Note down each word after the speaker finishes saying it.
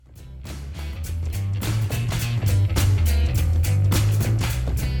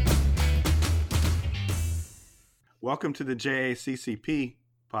Welcome to the JACCP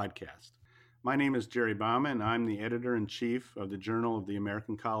podcast. My name is Jerry Bama, and I'm the editor-in-chief of the Journal of the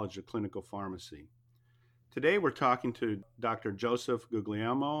American College of Clinical Pharmacy. Today, we're talking to Dr. Joseph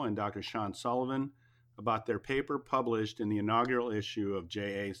Guglielmo and Dr. Sean Sullivan about their paper published in the inaugural issue of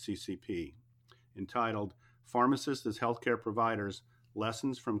JACCP, entitled Pharmacists as Healthcare Providers,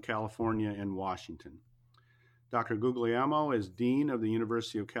 Lessons from California and Washington. Dr. Guglielmo is Dean of the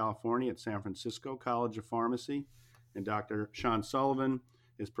University of California at San Francisco College of Pharmacy, and Dr. Sean Sullivan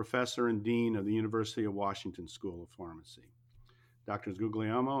is Professor and Dean of the University of Washington School of Pharmacy. Drs.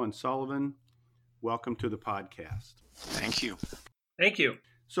 Guglielmo and Sullivan, welcome to the podcast. Thank you. Thank you.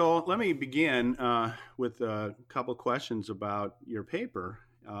 So let me begin with a couple questions about your paper.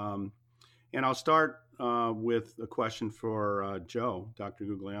 And I'll start with a question for Joe, Dr.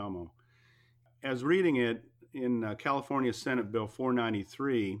 Guglielmo. As reading it, in California Senate Bill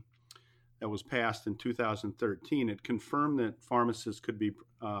 493 that was passed in 2013, it confirmed that pharmacists could be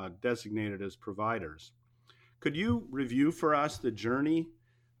designated as providers. Could you review for us the journey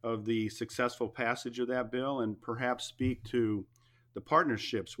of the successful passage of that bill and perhaps speak to the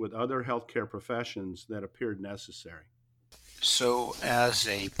partnerships with other healthcare professions that appeared necessary? So, as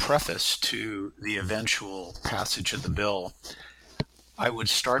a preface to the eventual passage of the bill, I would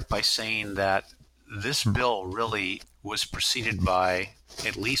start by saying that this bill really was preceded by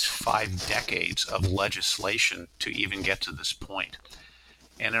at least 5 decades of legislation to even get to this point.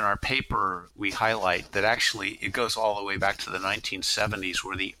 And in our paper, we highlight that actually it goes all the way back to the 1970s,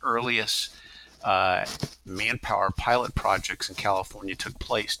 where the earliest manpower pilot projects in California took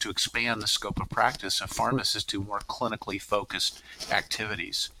place to expand the scope of practice of pharmacists to more clinically focused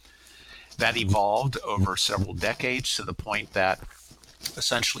activities. That evolved over several decades to the point that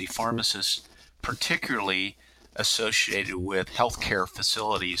essentially pharmacists, particularly associated with healthcare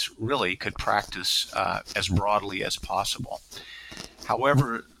facilities, really could practice as broadly as possible.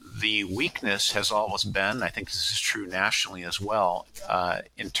 However, the weakness has always been, I think this is true nationally as well,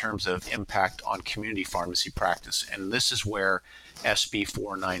 in terms of impact on community pharmacy practice. And this is where SB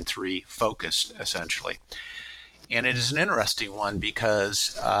 493 focused, essentially. And it is an interesting one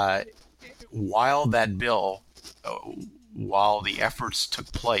because while that bill, while the efforts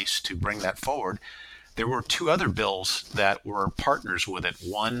took place to bring that forward, there were 2 other bills that were partners with it,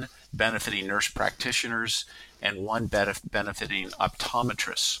 one benefiting nurse practitioners and one benefiting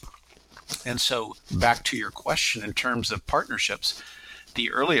optometrists. And so back to your question in terms of partnerships, the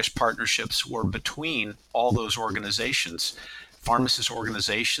earliest partnerships were between all those organizations, pharmacist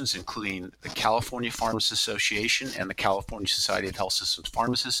organizations, including the California Pharmacists Association and the California Society of Health Systems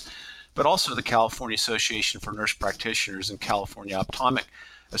Pharmacists, but also the California Association for Nurse Practitioners and California Optometric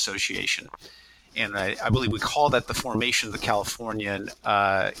Association. And I believe we call that the formation of the Californians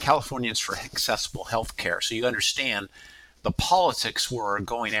for Accessible Healthcare. So you understand the politics were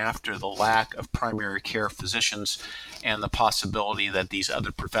going after the lack of primary care physicians and the possibility that these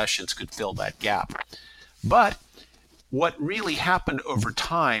other professions could fill that gap. But what really happened over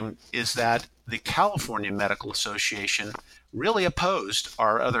time is that the California Medical Association really opposed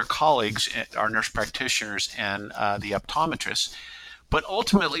our other colleagues, our nurse practitioners and the optometrists. But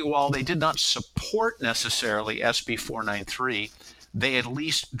ultimately, while they did not support necessarily SB 493, they at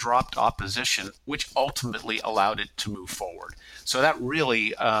least dropped opposition, which ultimately allowed it to move forward. So that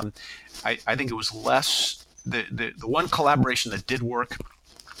really, I think it was less, the one collaboration that did work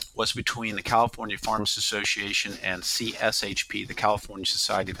was between the California Pharmacists Association and CSHP, the California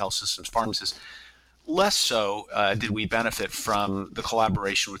Society of Health Systems Pharmacists. Less so did we benefit from the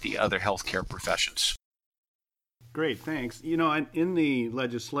collaboration with the other healthcare professions. Great, thanks. You know, in the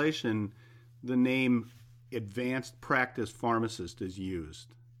legislation, the name advanced practice pharmacist is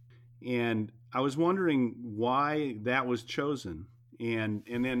used. And I was wondering why that was chosen. And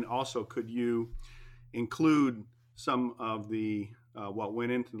then also, could you include some of the what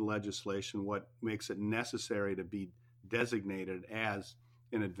went into the legislation, what makes it necessary to be designated as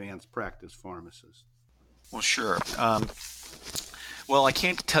an advanced practice pharmacist? Well, sure. Well, I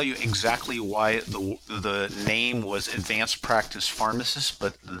can't tell you exactly why the name was Advanced Practice Pharmacist,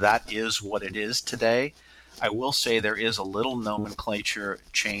 but that is what it is today. I will say there is a little nomenclature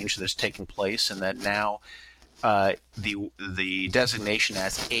change that's taken place, and that now the designation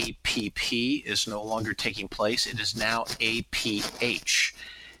as APP is no longer taking place. It is now APH.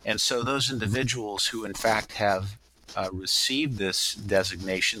 And so those individuals who in fact have received this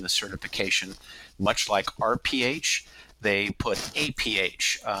designation, this certification, much like RPH, they put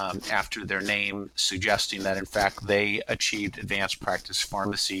APH after their name, suggesting that in fact they achieved advanced practice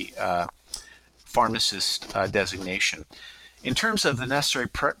pharmacist designation. In terms of the necessary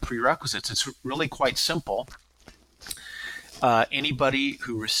prerequisites, it's really quite simple. Anybody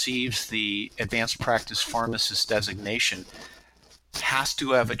who receives the advanced practice pharmacist designation has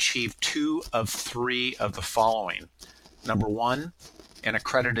to have achieved 2 of 3 of the following. Number 1, an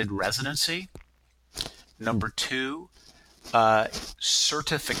accredited residency. Number 2,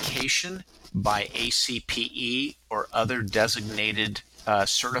 certification by ACPE or other designated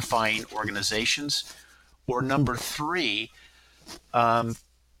certifying organizations. Or number 3,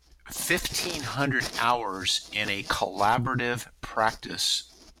 1,500 hours in a collaborative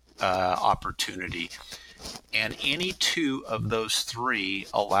practice opportunity. And any 2 of those 3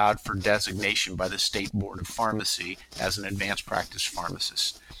 allowed for designation by the State Board of Pharmacy as an advanced practice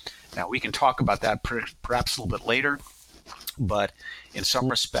pharmacist. Now, we can talk about that perhaps a little bit later, but in some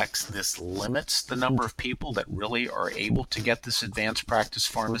respects, this limits the number of people that really are able to get this advanced practice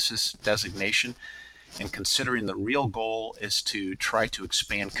pharmacist designation. And considering the real goal is to try to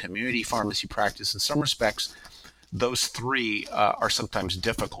expand community pharmacy practice, in some respects, those 3 are sometimes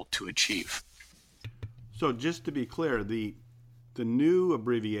difficult to achieve. So just to be clear, the new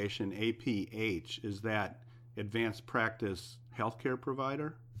abbreviation APH, is that Advanced Practice Healthcare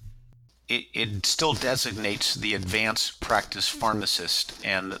Provider? It still designates the advanced practice pharmacist,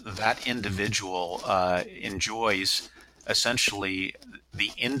 and that individual enjoys essentially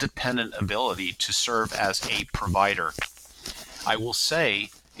the independent ability to serve as a provider. I will say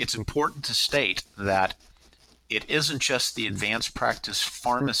it's important to state that it isn't just the advanced practice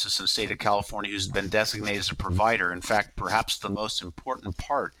pharmacist in the state of California who's been designated as a provider. In fact, perhaps the most important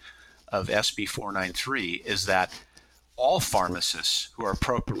part of SB 493 is that all pharmacists who are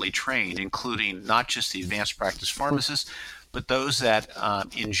appropriately trained, including not just the advanced practice pharmacists, but those that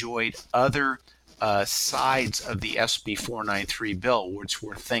enjoyed other sides of the SB 493 bill, which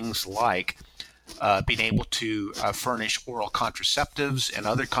were things like being able to furnish oral contraceptives and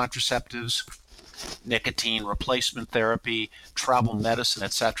other contraceptives, nicotine replacement therapy, travel medicine,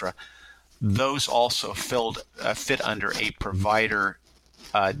 etc. Those also fit under a provider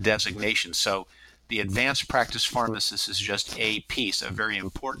designation. So the advanced practice pharmacist is just a piece, a very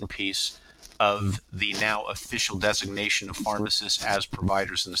important piece of the now official designation of pharmacists as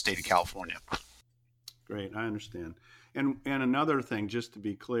providers in the state of California. Great, I understand. And another thing, just to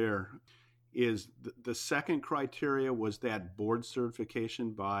be clear, is the second criteria was that board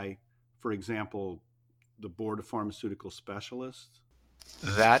certification by, for example, the Board of Pharmaceutical Specialists?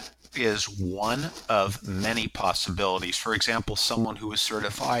 That is one of many possibilities. For example, someone who is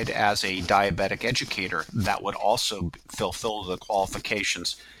certified as a diabetic educator, that would also fulfill the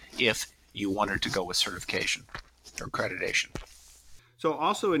qualifications if you wanted to go with certification or accreditation. So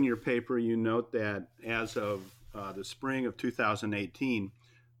also in your paper, you note that as of the spring of 2018,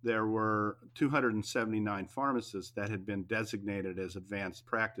 there were 279 pharmacists that had been designated as advanced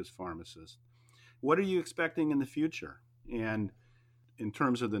practice pharmacists. What are you expecting in the future? And in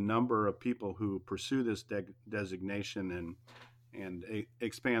terms of the number of people who pursue this designation and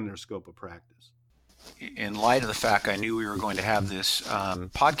expand their scope of practice? In light of the fact I knew we were going to have this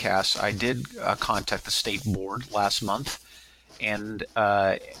podcast, I did contact the state board last month. And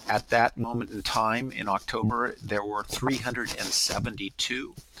at that moment in time, in October, there were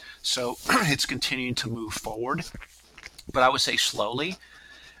 372. So it's continuing to move forward. But I would say slowly.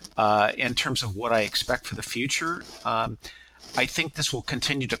 In terms of what I expect for the future, I think this will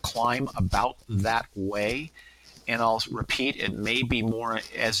continue to climb about that way. And I'll repeat, it may be more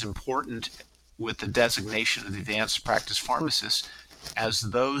as important with the designation of the advanced practice pharmacist as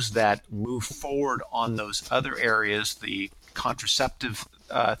those that move forward on those other areas, the contraceptive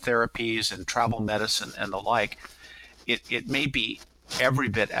therapies and travel medicine and the like. It may be every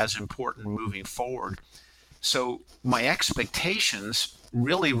bit as important moving forward. So my expectations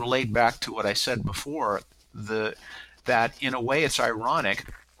really relate back to what I said before, that in a way it's ironic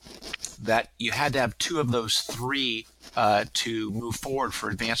that you had to have 2 of those 3 to move forward for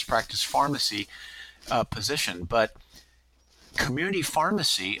advanced practice pharmacy position. But community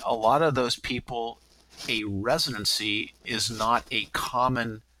pharmacy, a lot of those people, a residency is not a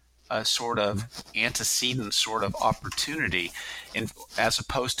common sort of antecedent sort of opportunity, and as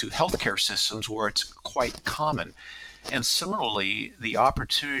opposed to healthcare systems where it's quite common. And similarly, the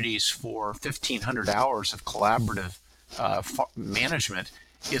opportunities for 1,500 hours of collaborative management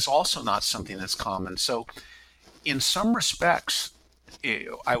is also not something that's common. So in some respects,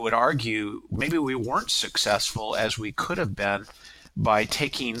 I would argue maybe we weren't successful as we could have been by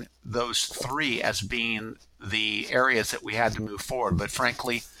taking those 3 as being the areas that we had to move forward. But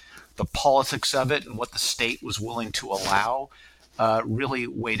frankly, the politics of it and what the state was willing to allow really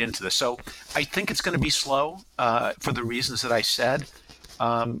weighed into this. So I think it's going to be slow for the reasons that I said.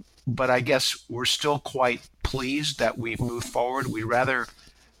 But I guess we're still quite pleased that we've moved forward. We rather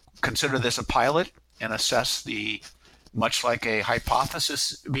consider this a pilot and assess much like a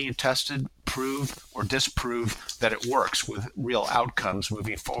hypothesis being tested, prove or disprove that it works with real outcomes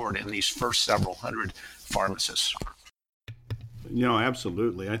moving forward in these first several hundred pharmacists.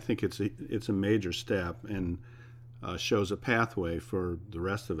 Absolutely. I think it's a major step and shows a pathway for the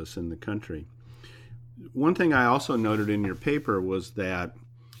rest of us in the country. One thing I also noted in your paper was that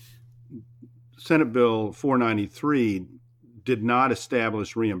Senate Bill 493 did not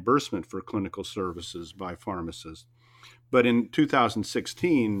establish reimbursement for clinical services by pharmacists. But in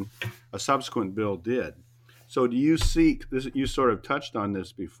 2016, a subsequent bill did. So do you see, you sort of touched on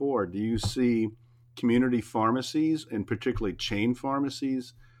this before, do you see community pharmacies, and particularly chain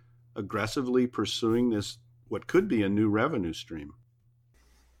pharmacies, aggressively pursuing this, what could be a new revenue stream?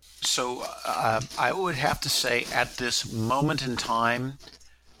 So I would have to say at this moment in time,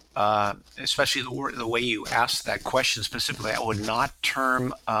 especially the way you asked that question specifically, I would not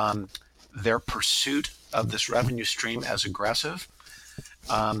term their pursuit of this revenue stream as aggressive.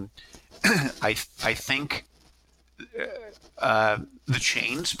 I think the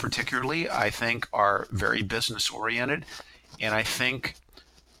chains, particularly, I think are very business oriented, and I think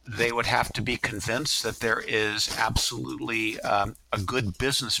they would have to be convinced that there is absolutely a good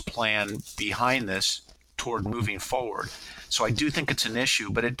business plan behind this toward moving forward. So I do think it's an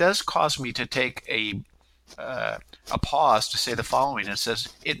issue, but it does cause me to take a pause to say the following. It says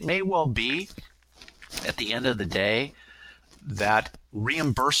it may well be at the end of the day that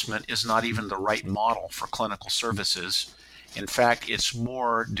reimbursement is not even the right model for clinical services. In fact, it's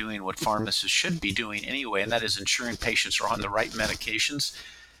more doing what pharmacists should be doing anyway, and that is ensuring patients are on the right medications.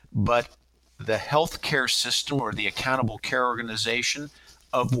 But the healthcare system or the accountable care organization,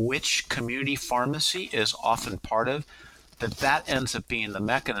 of which community pharmacy is often part of, that ends up being the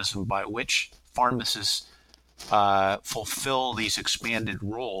mechanism by which pharmacists fulfill these expanded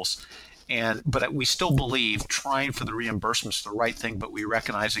roles. But we still believe trying for the reimbursement is the right thing, but we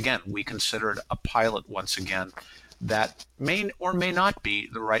recognize, again, we consider it a pilot once again that may or may not be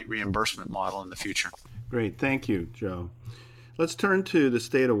the right reimbursement model in the future. Great. Thank you, Joe. Let's turn to the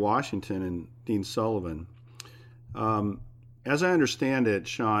state of Washington and Dean Sullivan. As I understand it,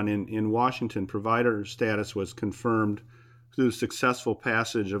 Sean, in Washington, provider status was confirmed through the successful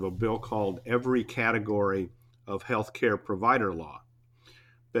passage of a bill called Every Category of Healthcare Provider Law.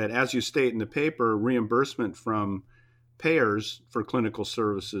 But as you state in the paper, reimbursement from payers for clinical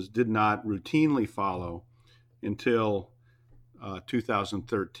services did not routinely follow until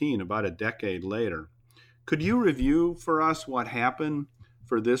 2013, about a decade later. Could you review for us what happened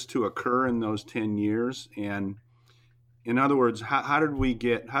for this to occur in those 10 years? And in other words, how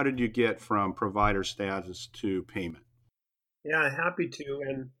did you get from provider status to payment? Yeah, happy to.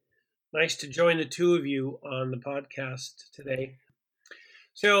 And nice to join the two of you on the podcast today.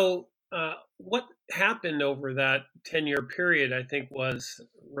 So what happened over that 10-year period, I think, was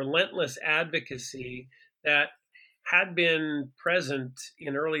relentless advocacy that had been present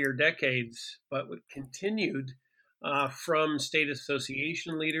in earlier decades, but continued from state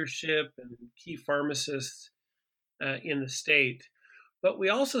association leadership and key pharmacists in the state. But we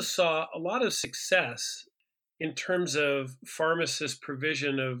also saw a lot of success in terms of pharmacists'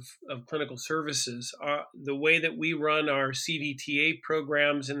 provision of clinical services. The way that we run our CDTA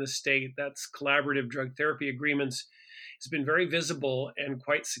programs in the state, that's collaborative drug therapy agreements, has been very visible and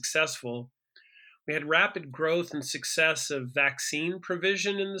quite successful. We had rapid growth and success of vaccine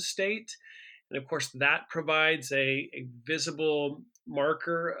provision in the state. And of course, that provides a visible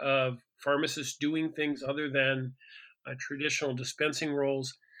marker of pharmacists doing things other than traditional dispensing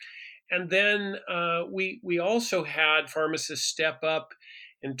roles. And then we also had pharmacists step up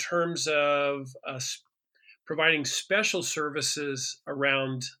in terms of providing special services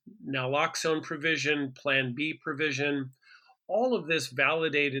around naloxone provision, Plan B provision. All of this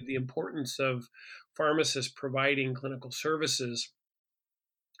validated the importance of pharmacists providing clinical services.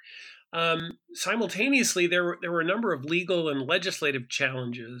 Simultaneously, there were a number of legal and legislative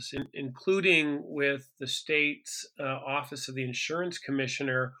challenges, including with the state's Office of the Insurance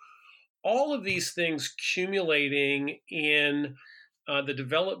Commissioner. All of these things accumulating in the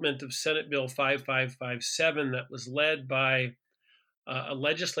development of Senate Bill 5557 that was led by a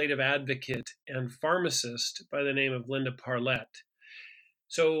legislative advocate and pharmacist by the name of Linda Parlett.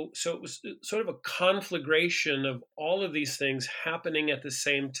 So it was sort of a conflagration of all of these things happening at the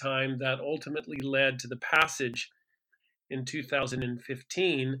same time that ultimately led to the passage in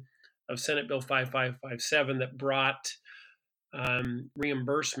 2015 of Senate Bill 5557 that brought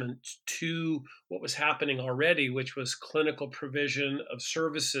reimbursement to what was happening already, which was clinical provision of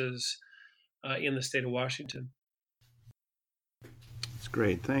services in the state of Washington. That's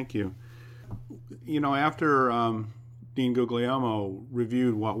great. Thank you. After Dean Guglielmo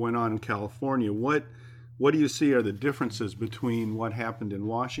reviewed what went on in California, what do you see are the differences between what happened in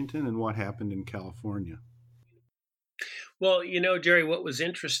Washington and what happened in California? Well, Jerry, what was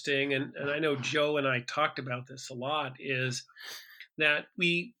interesting, and I know Joe and I talked about this a lot, is that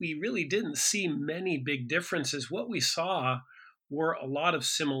we really didn't see many big differences. What we saw were a lot of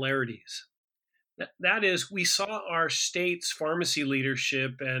similarities. That is, we saw our state's pharmacy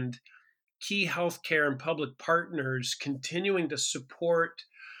leadership and key healthcare and public partners continuing to support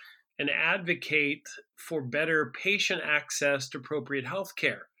and advocate for better patient access to appropriate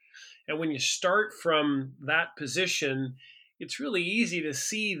healthcare. And when you start from that position, it's really easy to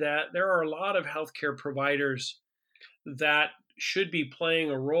see that there are a lot of healthcare providers that should be playing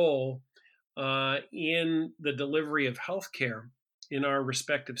a role in the delivery of healthcare in our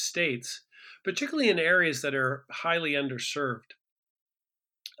respective states, particularly in areas that are highly underserved.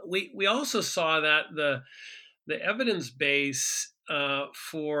 We also saw that the evidence base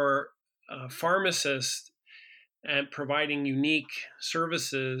for pharmacists and providing unique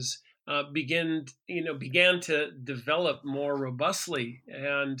services began to develop more robustly,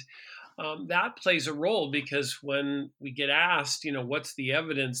 and that plays a role, because when we get asked, what's the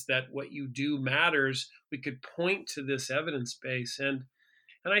evidence that what you do matters, we could point to this evidence base. And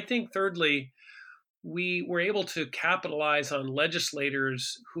I think thirdly, we were able to capitalize on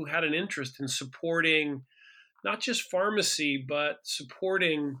legislators who had an interest in supporting not just pharmacy, but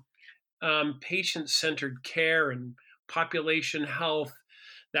supporting patient-centered care and population health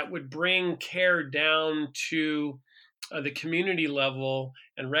that would bring care down to the community level,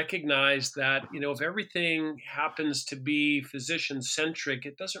 and recognize that, if everything happens to be physician-centric,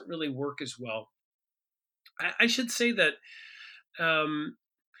 it doesn't really work as well. I should say that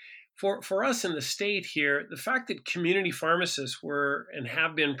for us in the state here, the fact that community pharmacists were and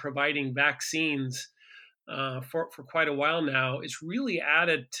have been providing vaccines for quite a while now is really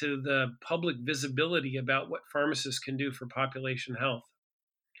added to the public visibility about what pharmacists can do for population health.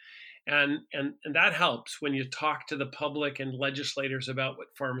 And that helps when you talk to the public and legislators about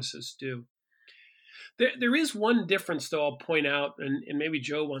what pharmacists do. There is one difference, though, I'll point out, and maybe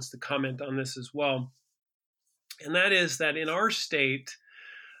Joe wants to comment on this as well, and that is that in our state,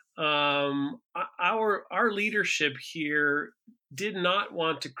 our leadership here did not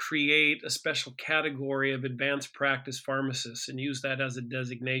want to create a special category of advanced practice pharmacists and use that as a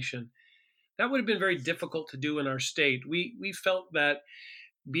designation. That would have been very difficult to do in our state. We felt that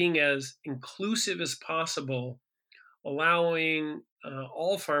being as inclusive as possible, allowing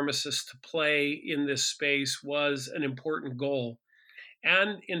all pharmacists to play in this space was an important goal.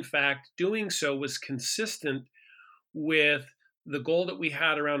 And in fact, doing so was consistent with the goal that we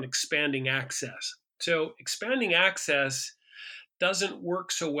had around expanding access. So expanding access doesn't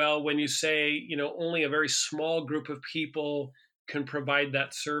work so well when you say, only a very small group of people can provide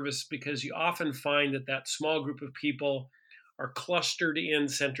that service, because you often find that small group of people are clustered in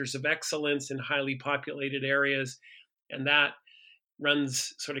centers of excellence in highly populated areas, and that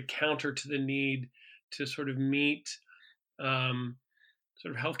runs sort of counter to the need to sort of meet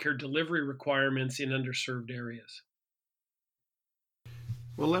sort of healthcare delivery requirements in underserved areas.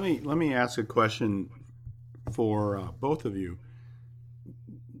 Well, let me ask a question for both of you.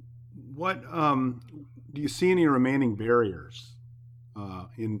 What do you see any remaining barriers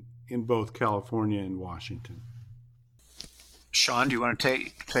in both California and Washington? Sean, do you want to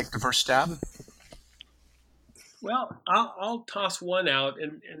take the first stab? Well, I'll toss one out,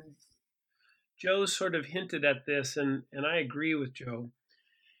 and Joe sort of hinted at this, and I agree with Joe.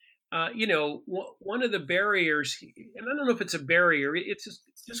 One of the barriers, and I don't know if it's a barrier, it's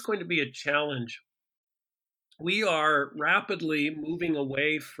just going to be a challenge. We are rapidly moving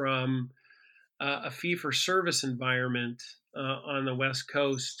away from a fee-for-service environment on the West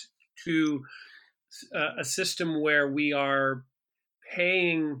Coast to a system where we are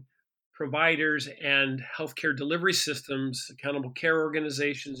paying providers and healthcare delivery systems, accountable care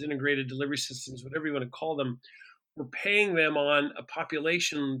organizations, integrated delivery systems, whatever you want to call them, we're paying them on a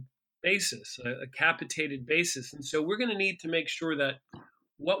population basis, a capitated basis. And so we're going to need to make sure that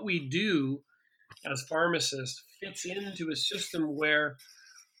what we do as pharmacists fits into a system where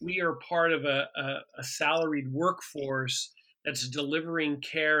we are part of a salaried workforce that's delivering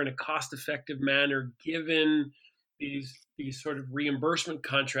care in a cost-effective manner, given these sort of reimbursement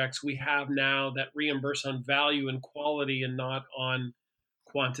contracts we have now that reimburse on value and quality and not on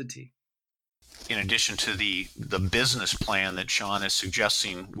quantity. In addition to the business plan that Sean is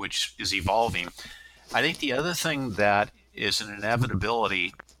suggesting, which is evolving, I think the other thing that is an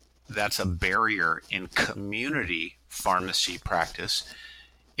inevitability that's a barrier in community pharmacy practice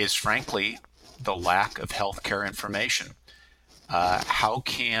is frankly the lack of healthcare information. How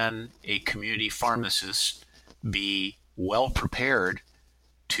can a community pharmacist be well prepared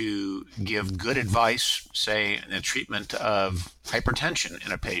to give good advice, say, in the treatment of hypertension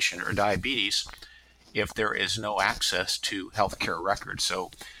in a patient or diabetes, if there is no access to healthcare records?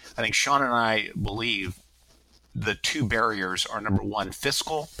 So I think Sean and I believe the two barriers are, number one,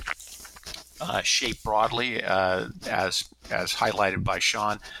 fiscal, shaped broadly, as highlighted by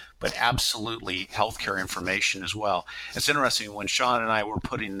Sean, but absolutely healthcare information as well. It's interesting, when Sean and I were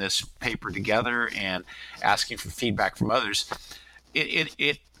putting this paper together and asking for feedback from others,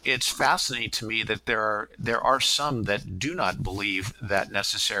 it's fascinating to me that there are some that do not believe that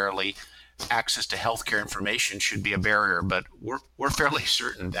necessarily access to healthcare information should be a barrier, but we're fairly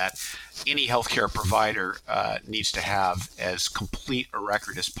certain that any healthcare provider needs to have as complete a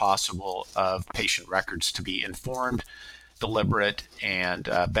record as possible of patient records to be informed, deliberate, and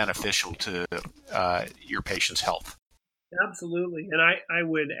beneficial to your patient's health. Absolutely. And I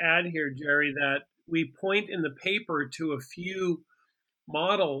would add here, Jerry, that we point in the paper to a few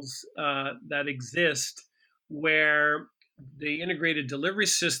models that exist where the integrated delivery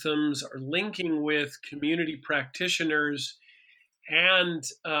systems are linking with community practitioners, and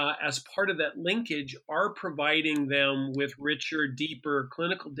as part of that linkage are providing them with richer, deeper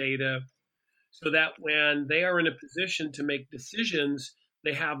clinical data, so that when they are in a position to make decisions,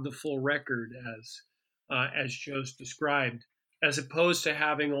 they have the full record as Joe's described, as opposed to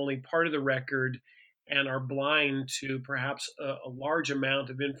having only part of the record and are blind to perhaps a large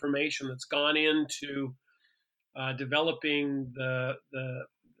amount of information that's gone into developing the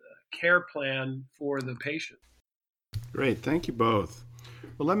care plan for the patient. Great. Thank you both.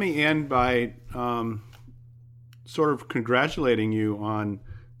 Well, let me end by sort of congratulating you on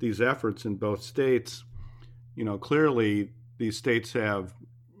these efforts in both states. You know, clearly these states have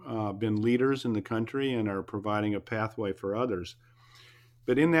been leaders in the country and are providing a pathway for others.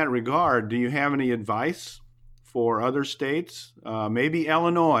 But in that regard, do you have any advice for other states? Maybe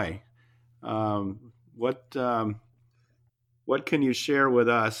Illinois. What can you share with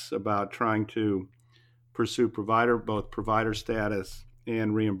us about trying to pursue both provider status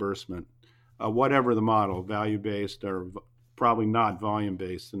and reimbursement, whatever the model, value-based or probably not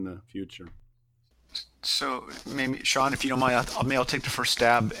volume-based in the future? So maybe, Sean, if you don't mind, I'll take the first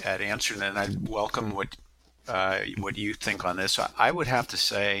stab at answering it, and I'd welcome what you think on this. I would have to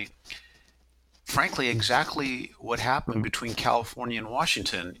say, frankly, exactly what happened between California and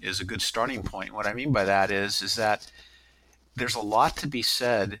Washington is a good starting point. What I mean by that is that there's a lot to be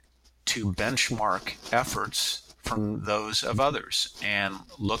said to benchmark efforts from those of others and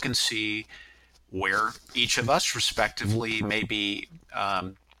look and see where each of us respectively maybe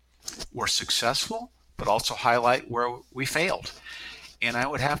were successful, but also highlight where we failed. And I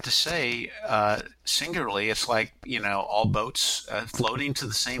would have to say, singularly, it's like, all boats floating to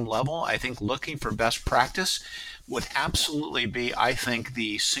the same level. I think looking for best practice would absolutely be, I think,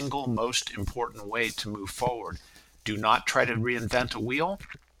 the single most important way to move forward. Do not try to reinvent a wheel.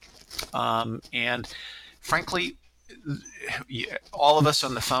 And frankly, all of us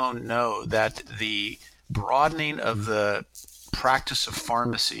on the phone know that the broadening of the practice of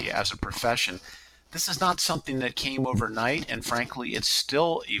pharmacy as a profession, this is not something that came overnight, and frankly, it's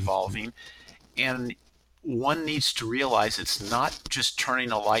still evolving. And one needs to realize it's not just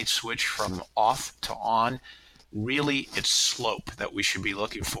turning a light switch from off to on. Really, it's slope that we should be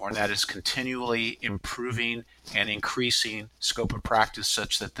looking for, and that is continually improving and increasing scope of practice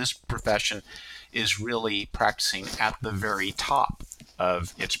such that this profession is really practicing at the very top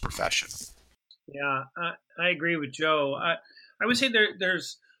of its profession. Yeah, I agree with Joe. I would say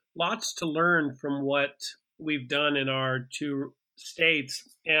there's lots to learn from what we've done in our two states.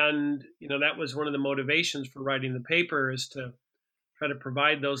 And, that was one of the motivations for writing the paper, is to try to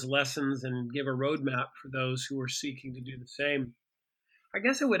provide those lessons and give a roadmap for those who are seeking to do the same. I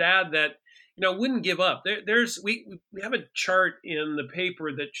guess I would add that, wouldn't give up. We have a chart in the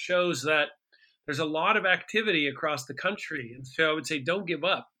paper that shows that there's a lot of activity across the country. And so I would say don't give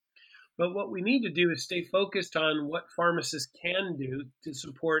up. But what we need to do is stay focused on what pharmacists can do to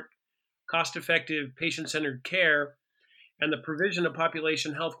support cost-effective, patient-centered care and the provision of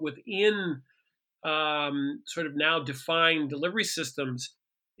population health within sort of now defined delivery systems.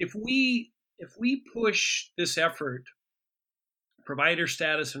 If we push this effort, provider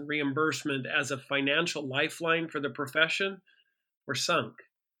status and reimbursement, as a financial lifeline for the profession, we're sunk.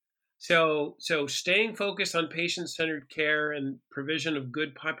 So staying focused on patient-centered care and provision of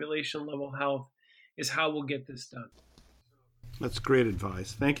good population-level health is how we'll get this done. That's great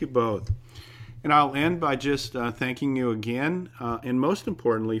advice. Thank you both. And I'll end by just thanking you again, and most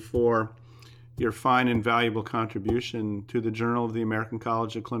importantly, for your fine and valuable contribution to the Journal of the American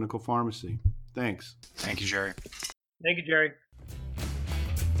College of Clinical Pharmacy. Thanks. Thank you, Jerry. Thank you, Jerry.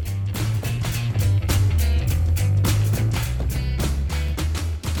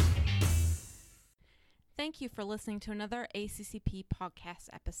 Thank you for listening to another ACCP podcast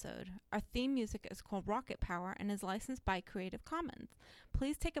episode. Our theme music is called Rocket Power and is licensed by Creative Commons.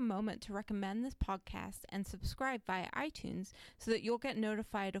 Please take a moment to recommend this podcast and subscribe via iTunes so that you'll get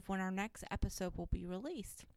notified of when our next episode will be released.